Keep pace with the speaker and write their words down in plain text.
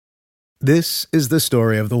This is the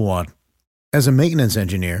story of the one. As a maintenance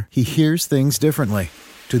engineer, he hears things differently.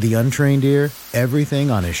 To the untrained ear,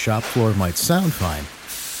 everything on his shop floor might sound fine,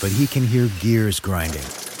 but he can hear gears grinding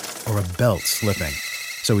or a belt slipping.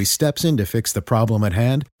 So he steps in to fix the problem at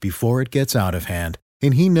hand before it gets out of hand.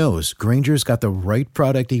 And he knows Grainger's got the right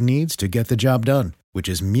product he needs to get the job done, which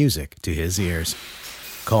is music to his ears.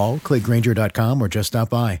 Call, click Grainger.com, or just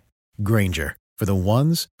stop by. Grainger, for the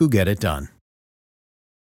ones who get it done.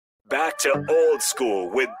 Back to old school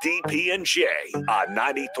with DP and J on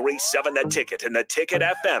 93.7 The Ticket and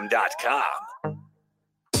theticketfm.com.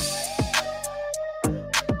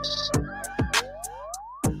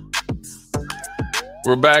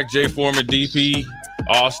 We're back. Jay Foreman, DP,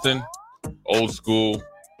 Austin, old school.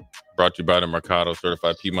 Brought to you by the Mercado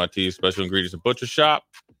Certified Piedmontese Special Ingredients and Butcher Shop.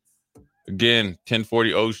 Again,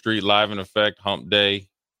 1040 O Street, live in effect, hump day.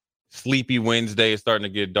 Sleepy Wednesday. It's starting to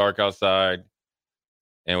get dark outside.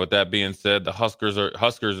 And with that being said, the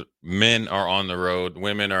Huskers men are on the road.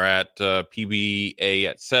 Women are at PBA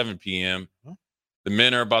at 7 p.m. The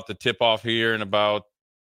men are about to tip off here in about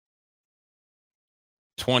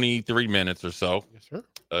 23 minutes or so. Yes, sir.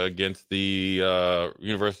 Against the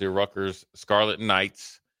University of Rutgers Scarlet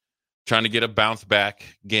Knights, trying to get a bounce back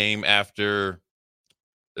game after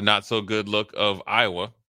the not so good look of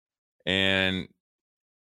Iowa. And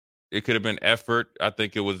it could have been effort. I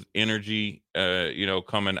think it was energy,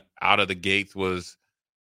 coming out of the gates was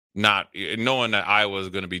not knowing that Iowa was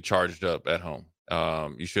going to be charged up at home.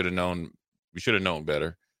 You should have known. We should have known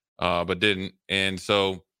better, but didn't. And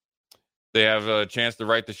so they have a chance to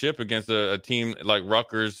right the ship against a team like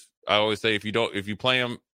Rutgers. I always say if you play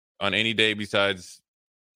them on any day besides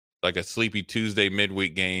like a sleepy Tuesday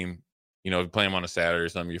midweek game, if you play them on a Saturday or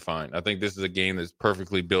something, you're fine. I think this is a game that's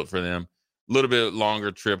perfectly built for them. A little bit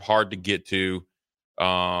longer trip, hard to get to,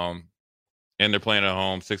 and they're playing at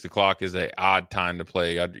home. 6 o'clock is an odd time to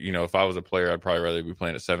play. If I was a player, I'd probably rather be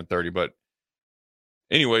playing at 7:30. But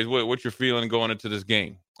anyways, what's your feeling going into this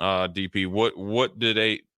game, DP?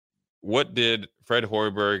 What did Fred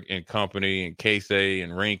Hoiberg and company and Casey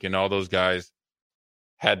and Rink and all those guys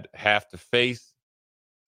have to face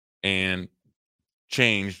and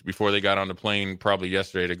change before they got on the plane probably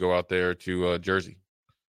yesterday to go out there to Jersey?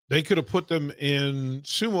 They could have put them in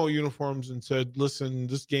sumo uniforms and said, listen,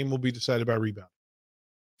 this game will be decided by rebound.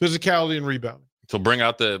 Physicality and rebounding. So bring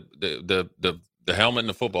out the helmet and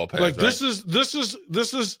the football pads. Like, right? This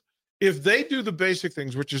is if they do the basic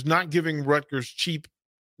things, which is not giving Rutgers cheap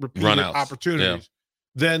repeated opportunities,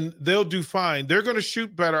 then they'll do fine. They're going to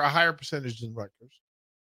shoot better, a higher percentage than Rutgers,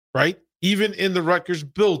 right? Even in the Rutgers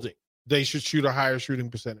building, they should shoot a higher shooting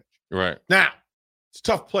percentage. Right. Now, it's a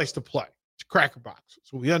tough place to play. It's a cracker box.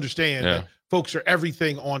 So we understand that folks are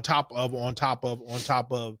everything on top of, with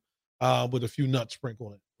a few nuts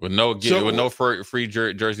sprinkled in. With no free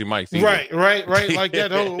Jersey Mike's either. Right. Like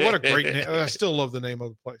that. Oh, what a great name. I still love the name of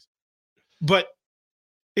the place. But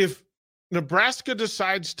if Nebraska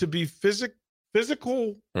decides to be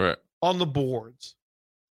physical on the boards,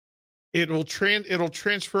 it'll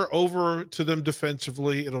transfer over to them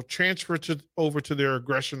defensively. It'll transfer over to their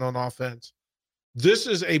aggression on offense. This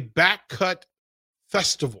is a back cut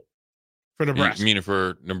festival for Nebraska. Meaning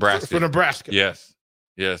for Nebraska. For Nebraska. Yes.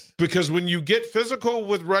 Because when you get physical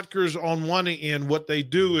with Rutgers on one end, what they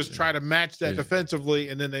do is try to match that defensively,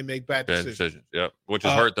 and then they make bad decisions. Yep. Which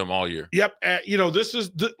has hurt them all year. Yep. This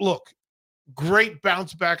is look, great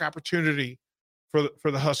bounce back opportunity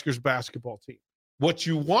for the Huskers basketball team. What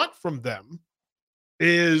you want from them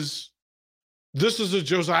is this is a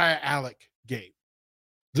Josiah Alec game.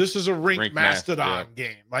 This is a Rink Mastodon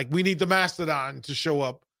game. Like, we need the Mastodon to show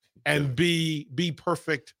up and be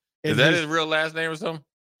perfect. Is that his real last name or something?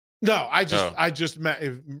 No, I just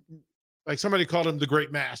like somebody called him the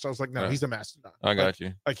Great Mast. I was like, no, he's a Mastodon. I got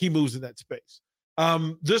you. Like, he moves in that space.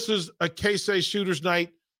 This is a K-State shooter's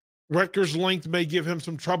night. Rutgers' length may give him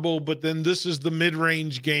some trouble, but then this is the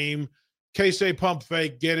mid-range game. K-State pump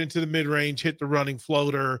fake, get into the mid-range, hit the running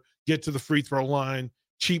floater, get to the free throw line,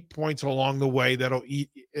 cheap points along the way that'll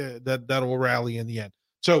rally in the end.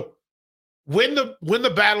 So win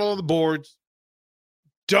the battle on the boards.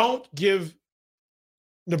 Don't give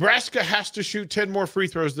Nebraska has to shoot 10 more free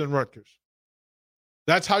throws than Rutgers.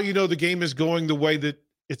 That's how you know the game is going the way that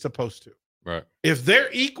it's supposed to. Right. If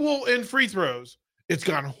they're equal in free throws, it's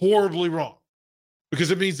gone horribly wrong,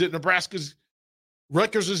 because it means that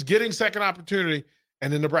Rutgers is getting second opportunity,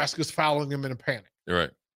 and then Nebraska's fouling them in a panic.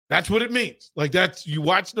 Right. That's what it means. Like, that's, you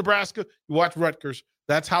watch Nebraska, you watch Rutgers.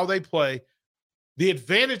 That's how they play. The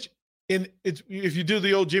advantage if you do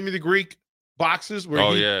the old Jimmy the Greek boxes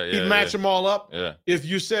where he'd match them all up. Yeah. If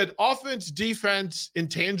you said offense, defense,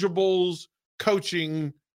 intangibles,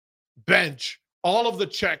 coaching, bench, all of the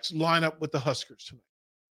checks line up with the Huskers tonight.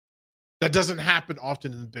 That doesn't happen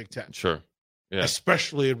often in the Big Ten. Sure. Yeah.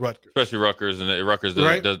 Especially at Rutgers. Especially Rutgers. And Rutgers,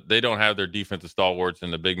 right? They don't have their defensive stalwarts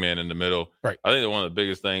and the big man in the middle. Right. I think that one of the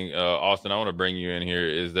biggest things, Austin, I want to bring you in here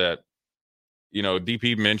is that,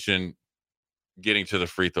 DP mentioned getting to the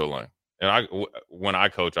free throw line. And when I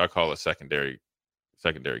coach, I call it secondary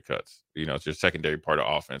cuts. It's your secondary part of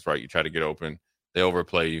offense, right? You try to get open, they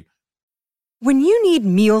overplay you. When you need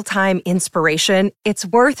mealtime inspiration, it's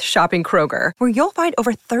worth shopping Kroger, where you'll find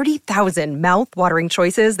over 30,000 mouth-watering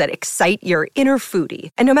choices that excite your inner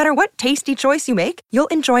foodie. And no matter what tasty choice you make, you'll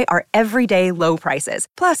enjoy our everyday low prices,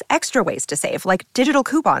 plus extra ways to save, like digital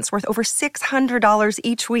coupons worth over $600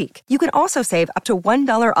 each week. You can also save up to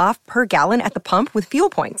 $1 off per gallon at the pump with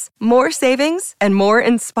fuel points. More savings and more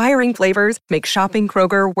inspiring flavors make shopping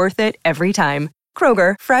Kroger worth it every time.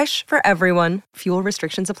 Kroger, fresh for everyone. Fuel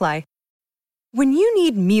restrictions apply. When you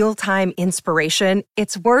need mealtime inspiration,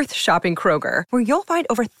 it's worth shopping Kroger, where you'll find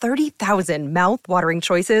over 30,000 mouth-watering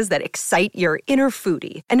choices that excite your inner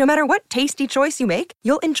foodie. And no matter what tasty choice you make,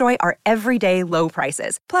 you'll enjoy our everyday low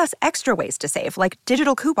prices, plus extra ways to save, like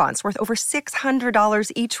digital coupons worth over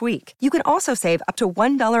 $600 each week. You can also save up to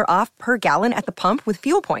 $1 off per gallon at the pump with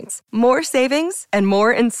fuel points. More savings and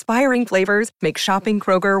more inspiring flavors make shopping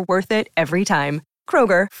Kroger worth it every time.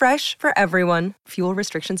 Kroger, fresh for everyone. Fuel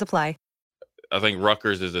restrictions apply. I think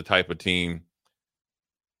Rutgers is the type of team.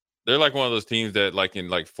 They're like one of those teams that, like in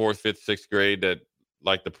like 4th, 5th, 6th grade, that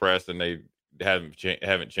like the press and they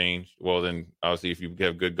haven't changed. Well, then obviously if you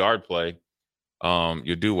have good guard play,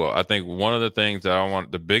 you do well. I think one of the things that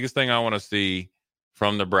the biggest thing I want to see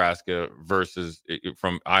from Nebraska versus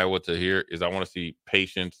from Iowa to here is I want to see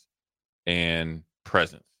patience and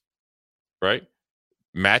presence. Right?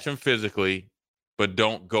 Match them physically, but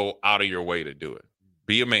don't go out of your way to do it.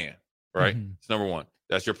 Be a man. Right? Mm-hmm. It's number one.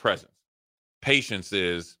 That's your presence. Patience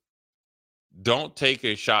is don't take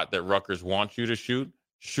a shot that Rutgers wants you to shoot.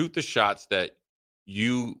 Shoot the shots that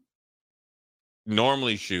you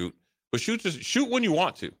normally shoot, but shoot when you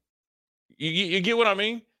want to. You get what I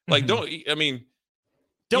mean? Like, don't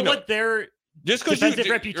let their defensive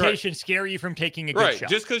reputation scare you from taking a good shot.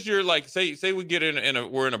 Just because you're like, say we get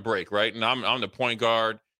we're in a break, right? And I'm the point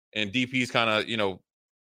guard and DP's kind of,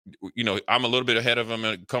 I'm a little bit ahead of him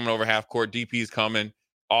and coming over half court. DP's coming.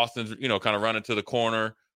 Austin's, kind of running to the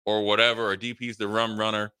corner or whatever, or DP's the rim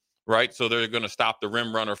runner, right? So they're going to stop the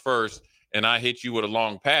rim runner first, and I hit you with a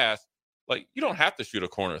long pass. Like, you don't have to shoot a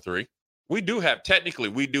corner three. We do have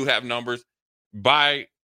numbers by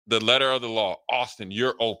the letter of the law. Austin,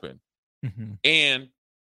 you're open. Mm-hmm. And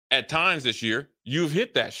at times this year, you've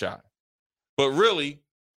hit that shot. But really,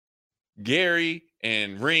 Gary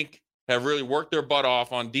and Rink have really worked their butt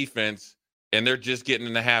off on defense, and they're just getting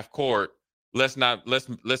in the half court. Let's kind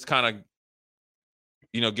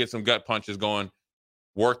of, get some gut punches going,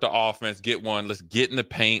 work the offense, get one. Let's get in the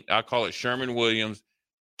paint. I call it Sherman Williams.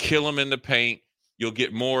 Kill them in the paint. You'll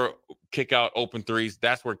get more kick out open threes.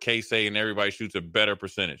 That's where K-State and everybody shoots a better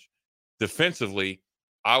percentage. Defensively,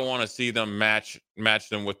 I want to see them match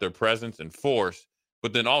them with their presence and force,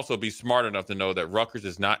 but then also be smart enough to know that Rutgers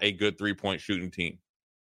is not a good three-point shooting team.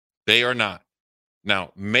 They are not.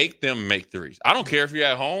 Now, make them make threes. I don't care if you're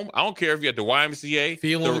at home. I don't care if you're at the YMCA.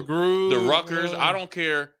 Feeling the groove. The Rutgers. I don't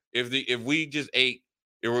care if we just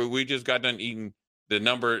got done eating the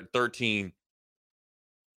number 13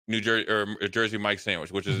 New Jersey or Jersey Mike's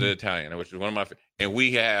sandwich, which is the Italian, which is one of my favorite. And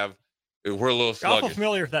we're a little sluggish. I'm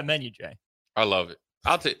familiar with that menu, Jay. I love it.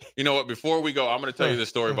 I'll tell you know what? Before we go, I'm going to tell you this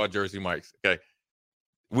story about Jersey Mike's. Okay,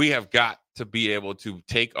 we have got to be able to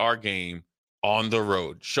take our game on the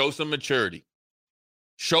road. Show some maturity,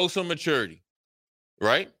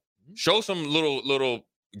 right? Show some little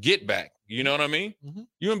get back. You know what I mean? Mm-hmm.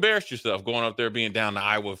 You embarrassed yourself going up there being down to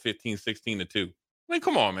Iowa 15-16-2. I mean,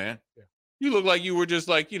 come on, man. Yeah. You look like you were just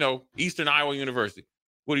like, Eastern Iowa University.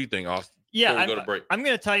 What do you think, Austin? Yeah, I'm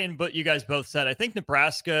going to tie in what you guys both said. I think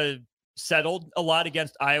Nebraska settled a lot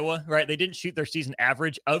against Iowa, right? They didn't shoot their season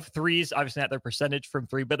average of threes, obviously not their percentage from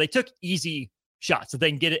three, but they took easy shots so they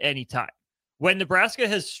can get it any time. When Nebraska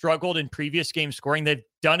has struggled in previous game scoring, they've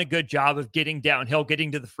done a good job of getting downhill,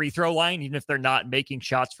 getting to the free throw line, even if they're not making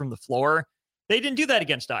shots from the floor. They didn't do that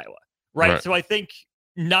against Iowa, right? So I think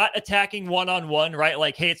not attacking one-on-one, right?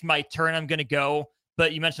 Like, hey, it's my turn, I'm going to go.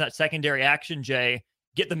 But you mentioned that secondary action, Jay.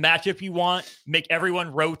 Get the matchup you want, make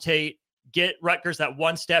everyone rotate, get Rutgers that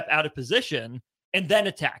one step out of position, and then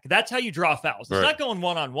attack. That's how you draw fouls. It's not going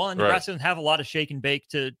one-on-one. Nebraska doesn't have a lot of shake and bake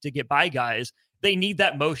to get by guys. they need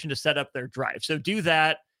that motion to set up their drive. So do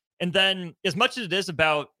that. And then as much as it is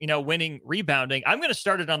about, winning rebounding, I'm going to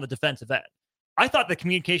start it on the defensive end. I thought the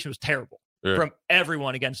communication was terrible from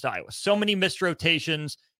everyone against Iowa. So many missed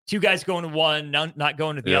rotations, 2 guys going to one, not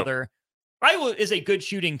going to the other. Iowa is a good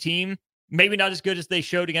shooting team, maybe not as good as they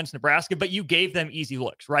showed against Nebraska, but you gave them easy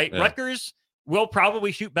looks, right? Yeah. Rutgers will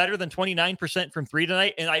probably shoot better than 29% from 3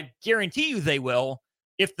 tonight, and I guarantee you they will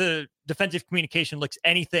if the defensive communication looks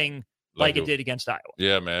anything like it did against Iowa.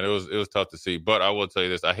 Yeah, man, it was tough to see. But I will tell you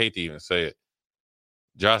this, I hate to even say it.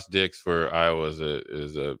 Josh Dix for Iowa is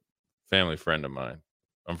a family friend of mine.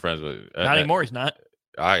 I'm friends with. Not anymore. He's not.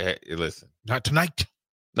 Listen. Not tonight.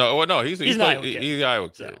 No, he's an Iowa kid. He's an Iowa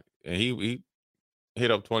kid, and he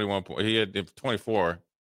hit up 21 points. He had 24,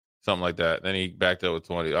 something like that. Then he backed up with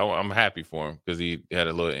 20. I'm happy for him because he had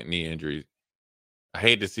a little knee injury. I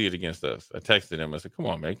hate to see it against us. I texted him. I said, "Come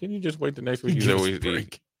on, man, can you just wait the next week?" He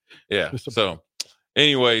said, "Yeah." So,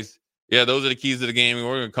 anyways, those are the keys to the game.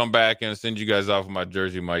 We're gonna come back and send you guys off with my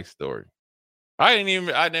Jersey Mike story. I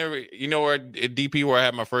never, where at DP where I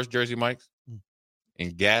had my first Jersey Mikes?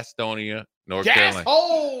 In Gastonia, North Carolina.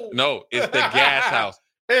 No, it's the gas house.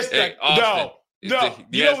 It's the no. You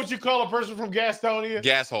know what you call a person from Gastonia?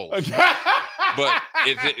 Gas hole. but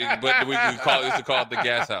we used to call it the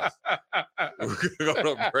gas house. We're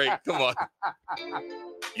going to break. Come on.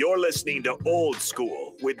 You're listening to Old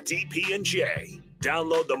School with DP and J.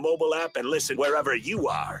 Download the mobile app and listen wherever you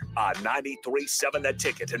are on 93.7 The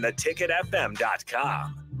Ticket and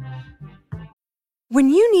theticketfm.com. When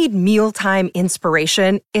you need mealtime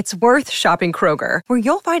inspiration, it's worth shopping Kroger, where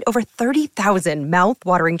you'll find over 30,000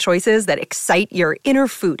 mouth-watering choices that excite your inner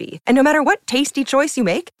foodie. And no matter what tasty choice you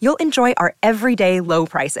make, you'll enjoy our everyday low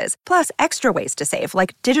prices, plus extra ways to save,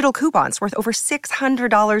 like digital coupons worth over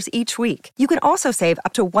 $600 each week. You can also save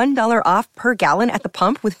up to $1 off per gallon at the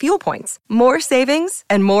pump with fuel points. More savings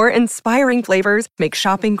and more inspiring flavors make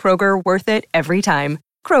shopping Kroger worth it every time.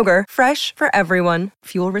 Kroger, fresh for everyone.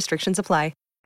 Fuel restrictions apply.